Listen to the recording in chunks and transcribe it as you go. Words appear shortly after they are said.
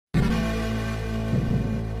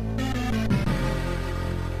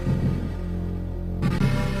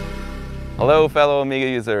Hello fellow Amiga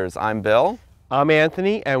users, I'm Bill. I'm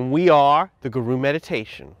Anthony, and we are the Guru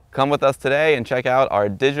Meditation. Come with us today and check out our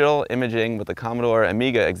digital imaging with the Commodore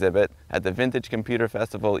Amiga exhibit at the Vintage Computer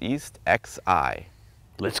Festival East XI.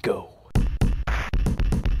 Let's go.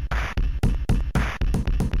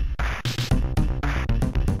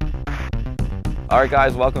 Alright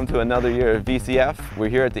guys, welcome to another year of VCF. We're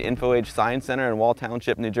here at the InfoAge Science Center in Wall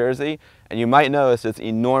Township, New Jersey, and you might notice this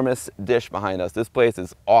enormous dish behind us. This place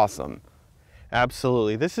is awesome.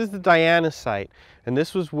 Absolutely. This is the Diana site, and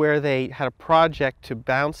this was where they had a project to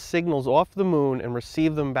bounce signals off the moon and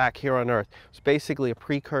receive them back here on Earth. It's basically a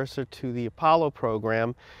precursor to the Apollo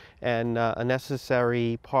program and a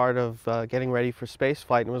necessary part of getting ready for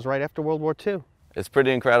spaceflight, and it was right after World War II. It's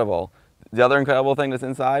pretty incredible. The other incredible thing that's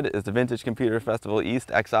inside is the Vintage Computer Festival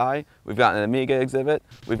East XI. We've got an Amiga exhibit,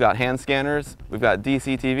 we've got hand scanners, we've got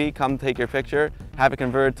DCTV, come take your picture, have it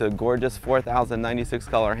converted to gorgeous 4096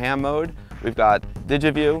 color ham mode. We've got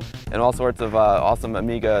DigitYou and all sorts of awesome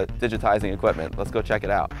Amiga digitizing equipment. Let's go check it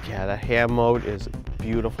out. Yeah, the ham mode is a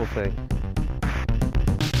beautiful thing.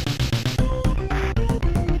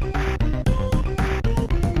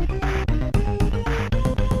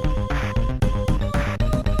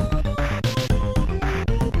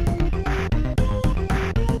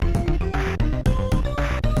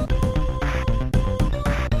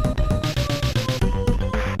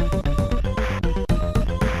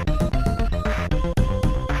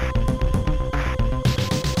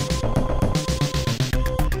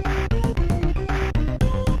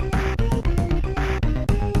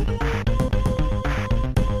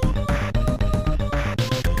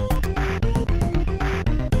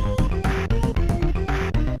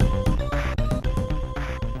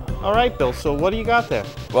 All right, Bill, so what do you got there?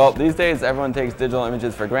 Well, these days everyone takes digital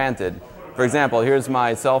images for granted. For example, here's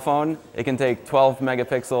my cell phone. It can take 12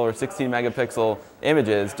 megapixel or 16 megapixel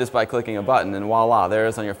images just by clicking a button, and voila, there it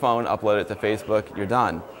is on your phone, upload it to Facebook, you're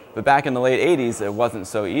done. But back in the late 80s, it wasn't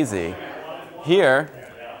so easy. Here,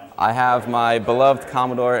 I have my beloved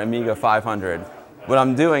Commodore Amiga 500. What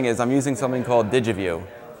I'm doing is I'm using something called DigiView.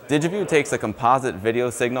 DigiView takes a composite video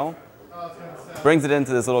signal, brings it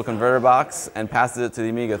into this little converter box, and passes it to the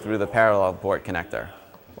Amiga through the parallel port connector.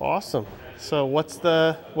 Awesome. So what's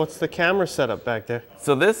the camera setup back there?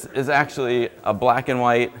 So this is actually a black and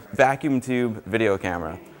white vacuum tube video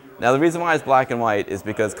camera. Now the reason why it's black and white is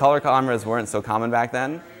because color cameras weren't so common back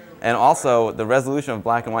then, and also the resolution of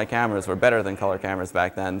black and white cameras were better than color cameras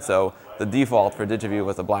back then, so the default for DigiView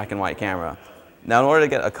was a black and white camera. Now in order to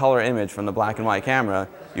get a color image from the black and white camera,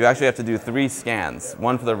 you actually have to do 3 scans.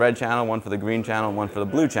 One for the red channel, one for the green channel, and one for the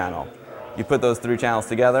blue channel. You put those 3 channels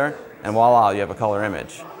together, and voila, you have a color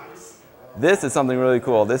image. This is something really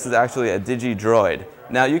cool. This is actually a DigiDroid.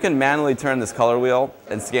 Now you can manually turn this color wheel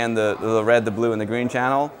and scan the red, the blue, and the green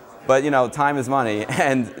channel, but you know, time is money,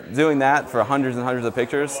 and doing that for hundreds and hundreds of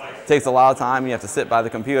pictures takes a lot of time, and you have to sit by the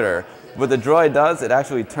computer. What the Droid does, it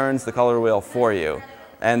actually turns the color wheel for you.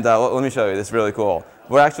 And let me show you, this is really cool.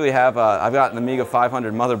 We actually have, I've got an Amiga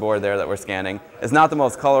 500 motherboard there that we're scanning. It's not the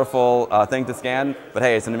most colorful thing to scan, but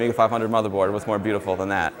hey, it's an Amiga 500 motherboard. What's more beautiful than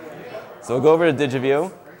that? So we'll go over to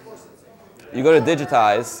DigiView. You go to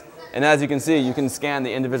Digitize, and as you can see, you can scan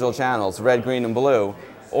the individual channels, red, green, and blue.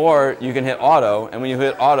 Or you can hit Auto, and when you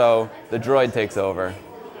hit Auto, the Droid takes over.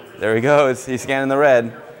 There he goes, he's scanning the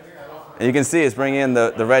red. And you can see it's bringing in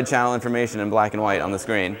the red channel information in black and white on the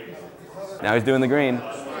screen. Now he's doing the green.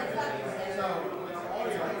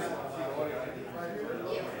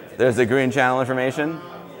 There's the green channel information.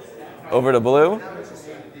 Over to blue.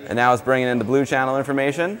 And now it's bringing in the blue channel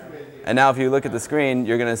information. And now if you look at the screen,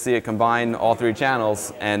 you're going to see it combine all 3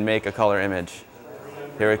 channels and make a color image.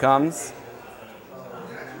 Here it comes.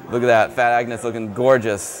 Look at that, Fat Agnes looking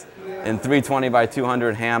gorgeous in 320 by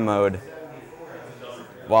 200 ham mode.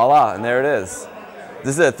 Voila, and there it is.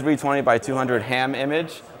 This is a 320 by 200 ham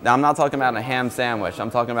image. Now I'm not talking about a ham sandwich, I'm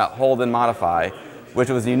talking about hold and modify, which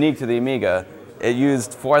was unique to the Amiga. It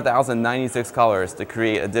used 4096 colors to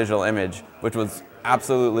create a digital image, which was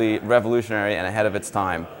absolutely revolutionary and ahead of its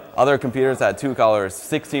time. Other computers had 2 colors,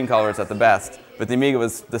 16 colors at the best, but the Amiga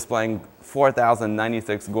was displaying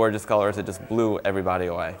 4096 gorgeous colors. It just blew everybody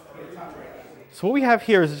away. So what we have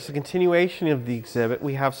here is just a continuation of the exhibit.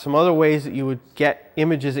 We have some other ways that you would get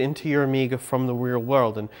images into your Amiga from the real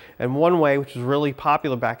world. And one way, which was really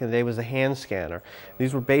popular back in the day, was a hand scanner.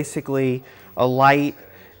 These were basically a light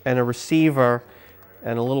and a receiver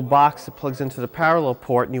and a little box that plugs into the parallel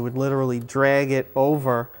port, and you would literally drag it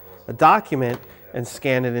over a document and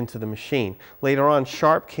scan it into the machine. Later on,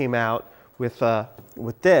 Sharp came out with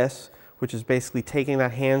this, which is basically taking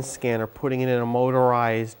that hand scanner, putting it in a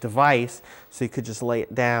motorized device so you could just lay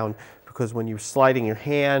it down, because because when you're sliding your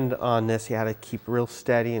hand on this, you had to keep real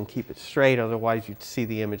steady and keep it straight, otherwise you'd see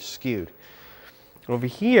the image skewed. Over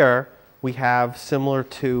here, we have similar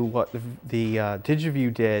to what the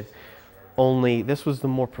DigiView did, only this was the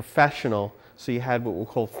more professional. So you had what we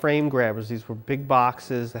call Framegrabbers. These were big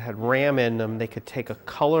boxes that had RAM in them. They could take a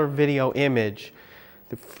color video image,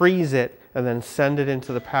 freeze it, and then send it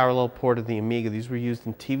into the parallel port of the Amiga. These were used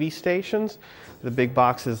in TV stations. The big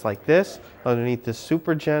boxes like this, underneath this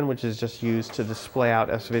SuperGen, which is just used to display out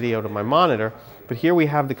S-video to my monitor. But here we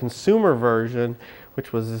have the consumer version,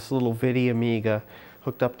 which was this little video Amiga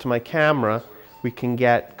hooked up to my camera. We can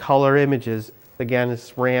get color images. Again,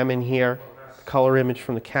 it's RAM in here. The color image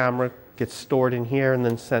from the camera gets stored in here and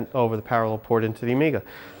then sent over the parallel port into the Amiga.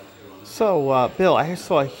 So, Bill, I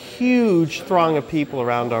saw a huge throng of people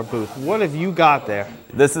around our booth. What have you got there?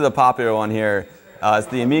 This is a popular one here. It's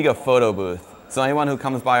the Amiga Photo Booth. So anyone who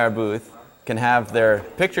comes by our booth can have their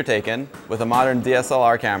picture taken with a modern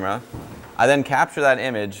DSLR camera. I then capture that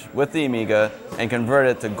image with the Amiga and convert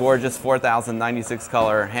it to gorgeous 4096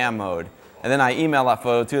 color ham mode. And then I email that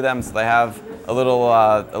photo to them so they have a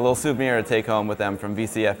little souvenir to take home with them from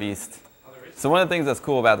VCF East. So one of the things that's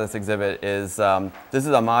cool about this exhibit is this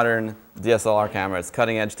is a modern DSLR camera. It's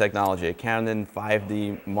cutting edge technology, a Canon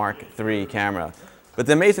 5D Mark III camera. But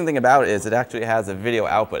the amazing thing about it is it actually has a video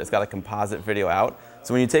output. It's got a composite video out.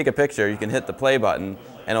 So when you take a picture, you can hit the play button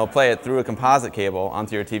and it'll play it through a composite cable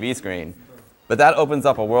onto your TV screen. But that opens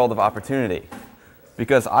up a world of opportunity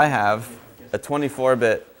because I have a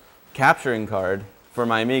 24-bit capturing card for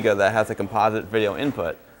my Amiga that has a composite video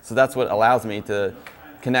input. So that's what allows me to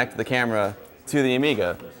connect the camera to the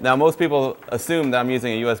Amiga. Now most people assume that I'm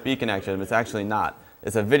using a USB connection, but it's actually not.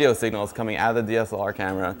 It's a video signal that's coming out of the DSLR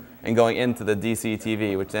camera and going into the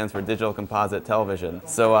DCTV, which stands for Digital Composite Television.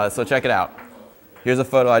 So check it out. Here's a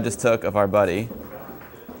photo I just took of our buddy.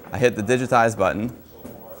 I hit the digitize button,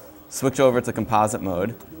 switch over to composite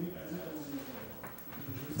mode,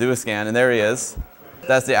 do a scan, and there he is.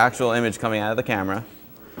 That's the actual image coming out of the camera.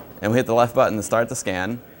 And we hit the left button to start the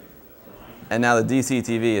scan. And now the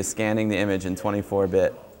DCTV is scanning the image in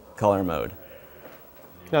 24-bit color mode.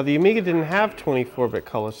 Now the Amiga didn't have 24-bit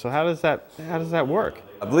color, so how does that work?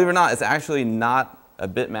 Believe it or not, it's actually not a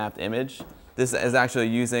bitmapped image. This is actually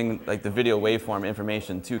using like the video waveform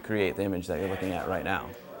information to create the image that you're looking at right now.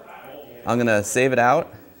 I'm going to save it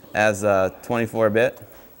out as 24-bit,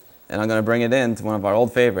 and I'm going to bring it in to one of our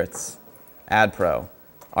old favorites, AdPro,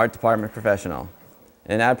 Art Department Professional.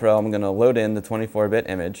 In AdPro, I'm going to load in the 24-bit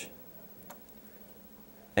image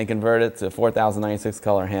and convert it to 4096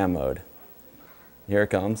 color ham mode. Here it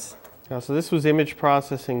comes. Now, so this was image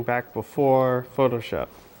processing back before Photoshop.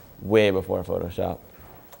 Way before Photoshop.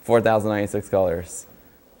 4096 colors.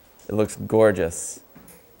 It looks gorgeous.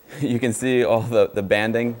 You can see all the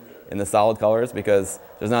banding in the solid colors because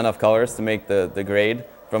there's not enough colors to make the grade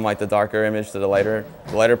from like the darker image to the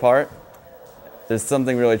lighter part. There's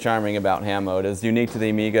something really charming about ham mode. It's unique to the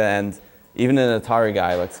Amiga, and even an Atari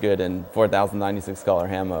guy looks good in 4096 color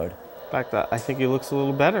ham mode. In fact, I think it looks a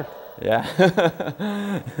little better.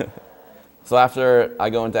 Yeah. So after I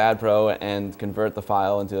go into AdPro and convert the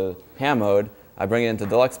file into ham mode, I bring it into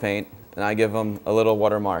Deluxe Paint and I give them a little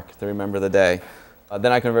watermark to remember the day.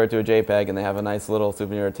 Then I convert it to a JPEG and they have a nice little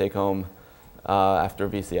souvenir to take home after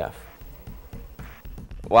VCF.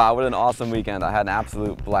 Wow, what an awesome weekend. I had an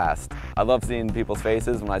absolute blast. I love seeing people's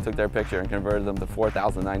faces when I took their picture and converted them to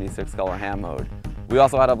 4096 color ham mode. We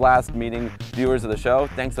also had a blast meeting viewers of the show.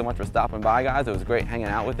 Thanks so much for stopping by, guys. It was great hanging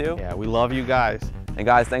out with you. Yeah, we love you guys. And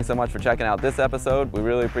guys, thanks so much for checking out this episode. We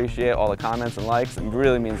really appreciate all the comments and likes. It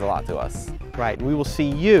really means a lot to us. Right, and we will see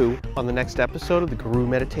you on the next episode of the Guru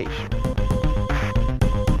Meditation.